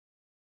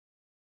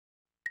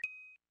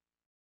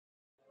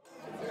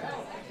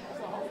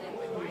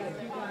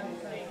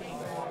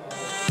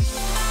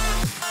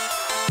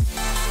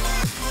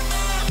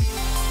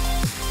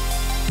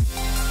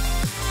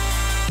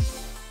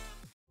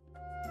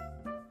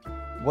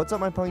What's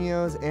up, my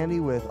Pungios? Andy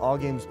with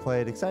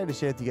Allgamesplayed. Excited to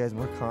share with you guys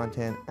more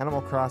content.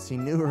 Animal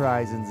Crossing New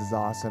Horizons is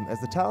awesome.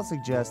 As the title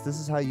suggests, this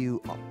is how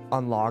you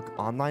unlock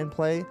online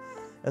play,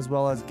 as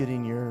well as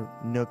getting your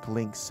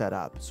nooklink set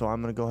up. So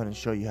I'm going to go ahead and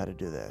show you how to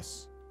do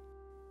this.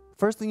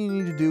 First thing you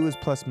need to do is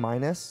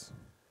 +-.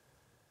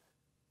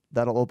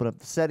 That'll open up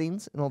the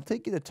settings, and it'll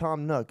take you to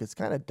Tom Nook. It's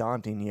kind of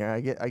daunting here.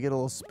 I get a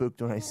little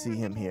spooked when I see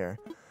him here.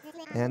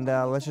 And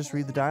let's just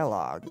read the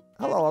dialogue.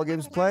 Hello,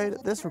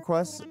 Allgamesplayed. This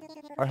requests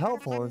are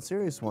helpful and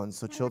serious ones,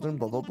 so children,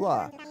 blah, blah,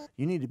 blah.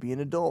 You need to be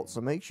an adult,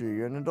 so make sure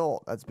you're an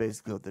adult. That's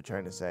basically what they're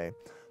trying to say.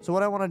 So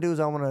what I want to do is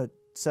I want to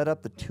set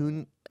up the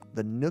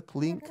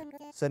nooklink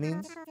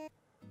settings.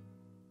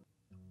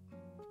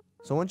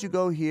 So once you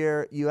go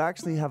here, you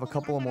actually have a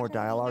couple of more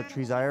dialogue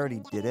trees. I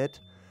already did it,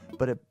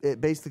 but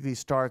it basically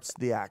starts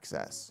the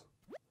access.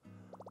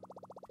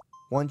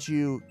 Once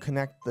you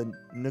connect the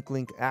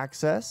nooklink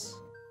access,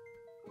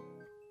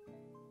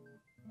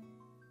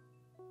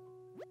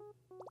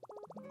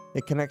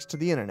 it connects to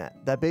the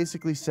internet. That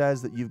basically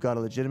says that you've got a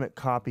legitimate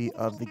copy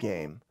of the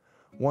game.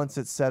 Once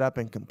it's set up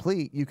and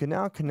complete, you can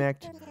now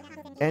connect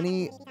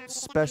any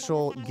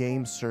special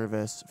game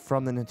service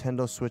from the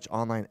Nintendo Switch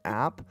Online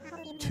app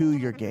to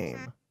your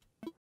game.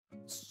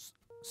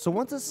 So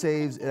once it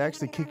saves, it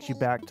actually kicks you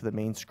back to the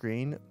main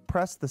screen.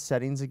 Press the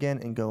settings again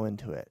and go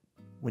into it.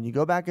 When you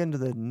go back into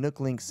the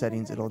nooklink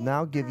settings, it'll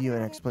now give you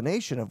an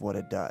explanation of what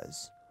it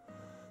does.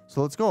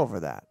 So let's go over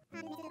that.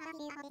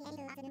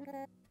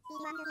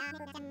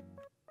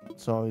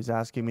 So he's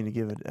asking me to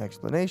give an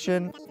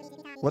explanation.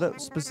 What it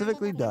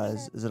specifically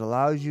does is it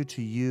allows you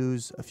to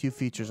use a few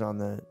features on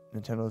the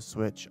Nintendo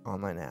Switch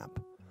Online app.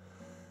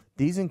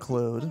 These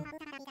include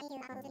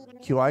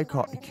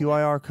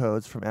QIR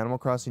codes from Animal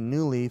Crossing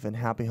New Leaf and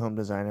Happy Home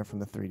Designer from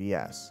the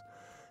 3DS.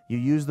 You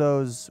use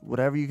those,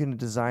 whatever you can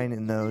design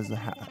in those,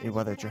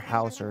 whether it's your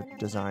house or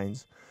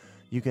designs,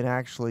 you can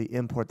actually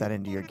import that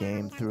into your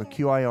game through a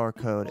QIR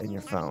code in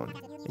your phone.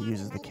 It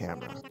uses the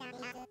camera.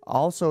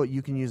 Also,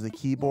 you can use the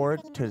keyboard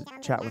to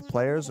chat with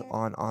players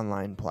on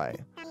online play.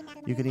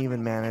 You can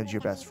even manage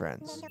your best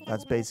friends.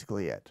 That's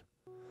basically it.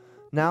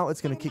 Now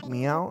it's going to kick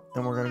me out,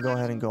 and we're going to go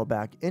ahead and go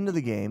back into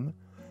the game.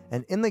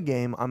 And in the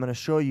game, I'm going to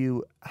show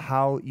you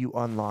how you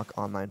unlock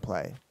online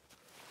play.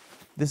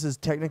 This is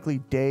technically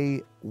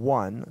day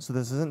 1, so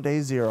this isn't day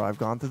 0. I've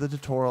gone through the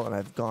tutorial, and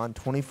I've gone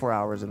 24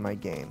 hours in my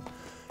game.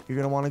 You're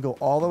going to want to go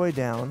all the way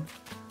down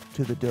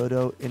to the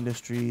Dodo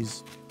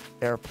Industries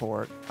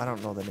Airport. I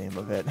don't know the name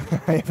of it.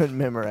 I haven't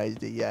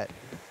memorized it yet,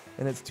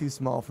 and it's too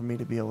small for me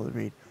to be able to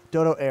read.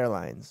 Dodo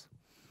Airlines.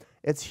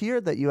 It's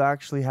here that you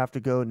actually have to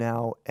go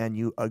now and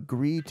you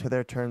agree to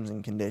their terms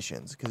and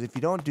conditions, because if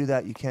you don't do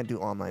that, you can't do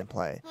online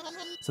play.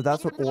 So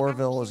that's what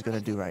Orville is going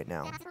to do right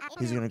now.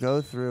 He's going to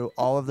go through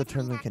all of the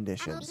terms and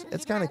conditions.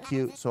 It's kind of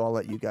cute, so I'll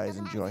let you guys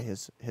enjoy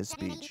his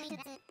speech.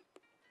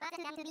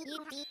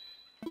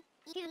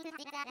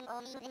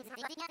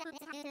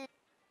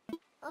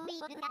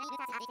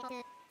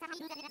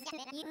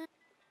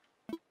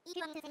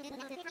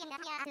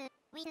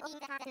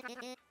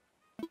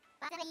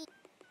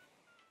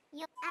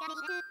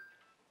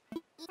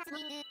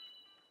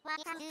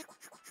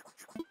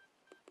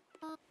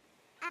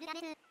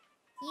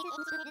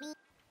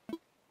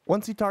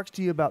 Once he talks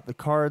to you about the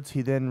cards,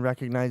 he then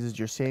recognizes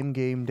your same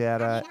game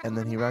data, and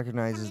then he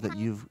recognizes that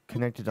you've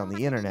connected on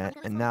the internet,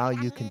 and now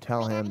you can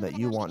tell him that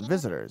you want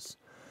visitors.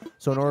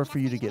 So in order for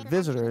you to get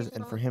visitors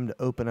and for him to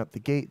open up the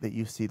gate that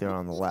you see there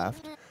on the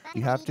left,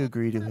 you have to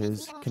agree to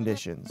his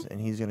conditions,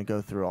 and he's going to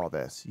go through all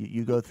this.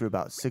 You go through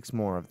about 6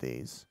 more of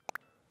these.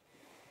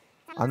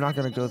 I'm not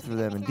going to go through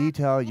them in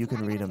detail. You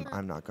can read them.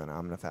 I'm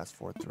going to fast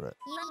forward through it.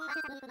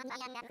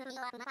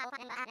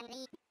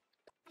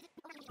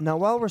 Now,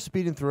 while we're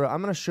speeding through it,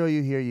 I'm going to show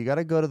you here. You got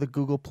to go to the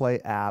Google Play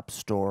App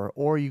Store,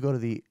 or you go to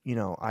the,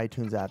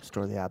 iTunes App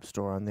Store, the App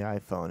Store on the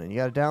iPhone, and you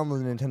got to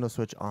download the Nintendo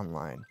Switch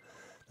Online.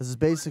 This is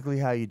basically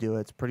how you do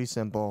it. It's pretty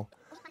simple.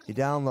 You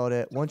download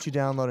it. Once you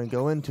download and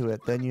go into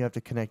it, then you have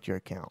to connect your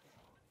account.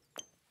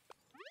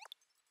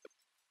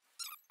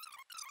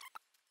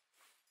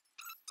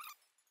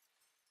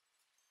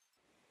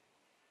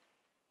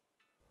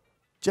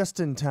 Just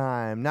in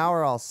time. Now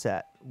we're all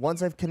set.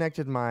 Once I've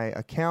connected my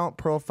account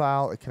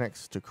profile, it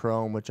connects to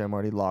Chrome, which I'm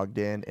already logged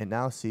in. It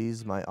now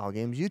sees my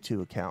Allgames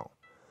YouTube account.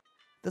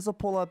 This will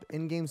pull up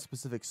in-game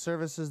specific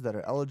services that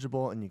are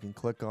eligible, and you can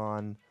click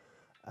on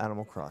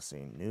Animal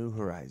Crossing New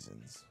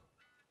Horizons.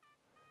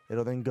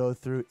 It'll then go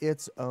through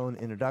its own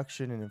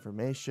introduction and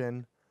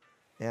information,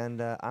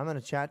 and I'm going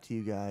to chat to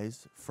you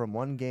guys from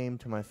one game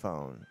to my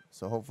phone,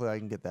 so hopefully I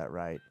can get that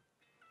right.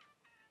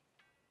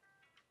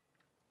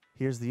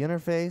 Here's the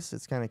interface.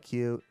 It's kind of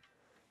cute.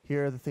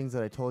 Here are the things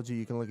that I told you.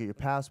 You can look at your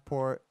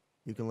passport.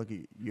 You can look at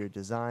your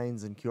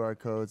designs and QR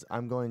codes.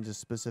 I'm going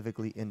just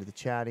specifically into the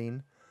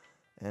chatting,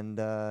 and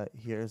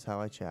here's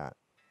how I chat.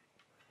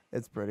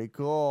 It's pretty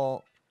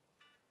cool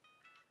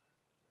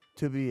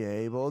to be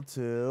able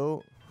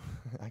to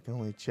I can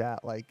only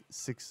chat like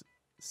six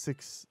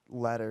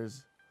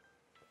letters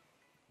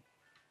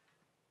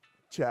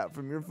Chat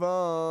from your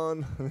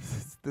phone.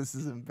 This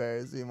is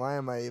embarrassing. Why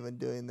am I even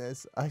doing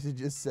this? I should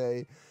just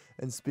say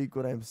and speak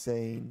what I'm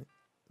saying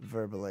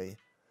verbally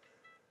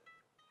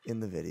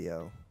in the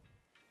video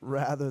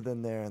rather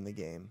than there in the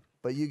game.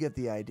 But you get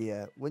the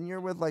idea. When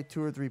you're with like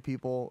 2 or 3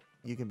 people,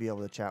 you can be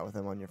able to chat with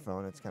them on your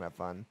phone. It's kind of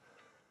fun.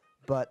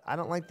 But I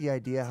don't like the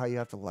idea how you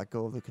have to let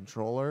go of the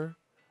controller.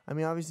 I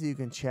mean, obviously you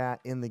can chat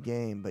in the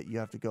game, but you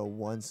have to go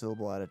 1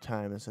 syllable at a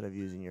time instead of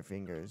using your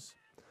fingers.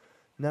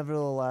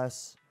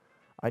 Nevertheless,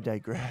 I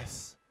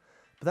digress.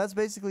 But that's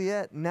basically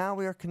it. Now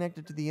we are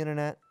connected to the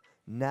internet.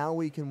 Now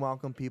we can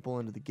welcome people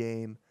into the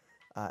game.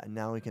 And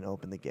now we can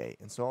open the gate.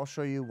 And so I'll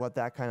show you what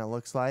that kind of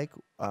looks like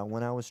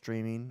when I was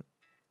streaming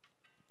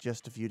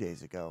just a few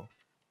days ago.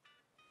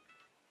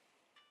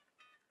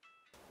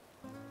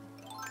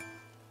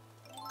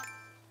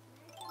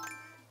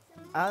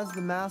 As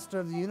the master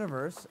of the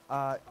universe,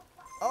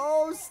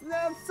 oh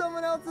snap,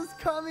 someone else is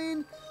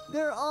coming.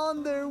 They're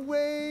on their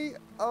way.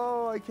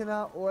 Oh, I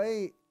cannot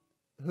wait.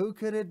 Who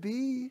could it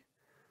be?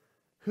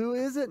 Who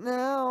is it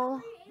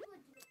now?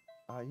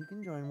 You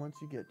can join once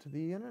you get to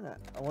the internet.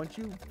 Once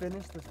you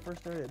finish this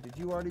first area. Did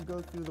you already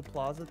go through the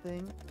plaza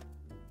thing?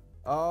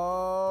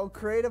 Oh,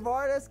 creative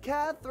artist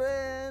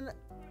Catherine.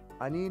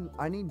 I need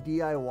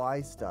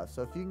DIY stuff.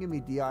 So if you can give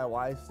me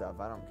DIY stuff,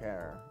 I don't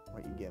care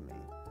what you give me.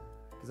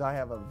 Because I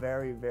have a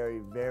very, very,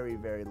 very,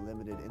 very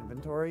limited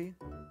inventory.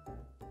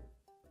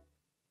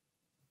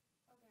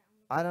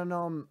 I don't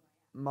know,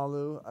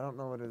 Malu. I don't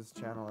know what his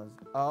channel is.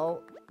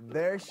 Oh,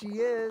 there she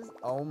is.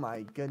 Oh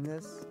my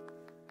goodness.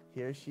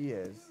 Here she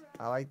is.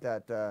 I like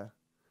that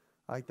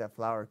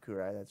flower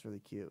kurai. That's really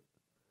cute.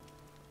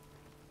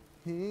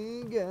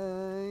 Hey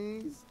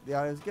guys. The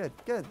audio's good.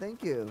 Good,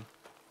 thank you.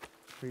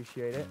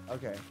 Appreciate it.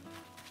 Okay.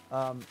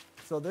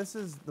 So this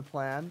is the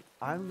plan.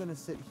 I'm gonna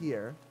sit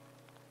here.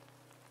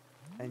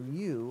 And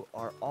you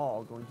are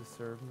all going to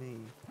serve me.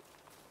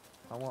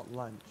 I want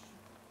lunch.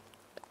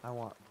 I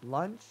want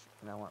lunch,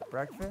 and I want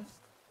breakfast,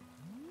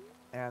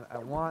 and I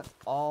want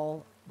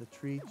all the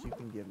treats you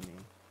can give me.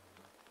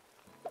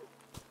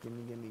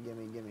 Gimme, gimme,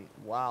 gimme, gimme.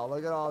 Wow,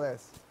 look at all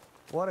this.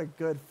 What a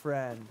good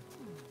friend.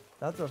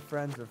 That's what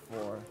friends are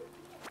for.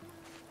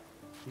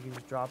 You can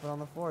just drop it on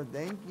the floor.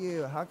 Thank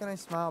you. How can I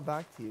smile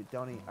back to you?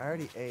 Don't eat. I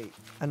already ate.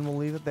 And we'll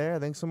leave it there.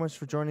 Thanks so much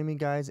for joining me,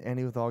 guys.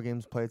 Andy with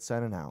Allgamesplayed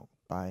signing out.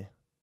 Bye.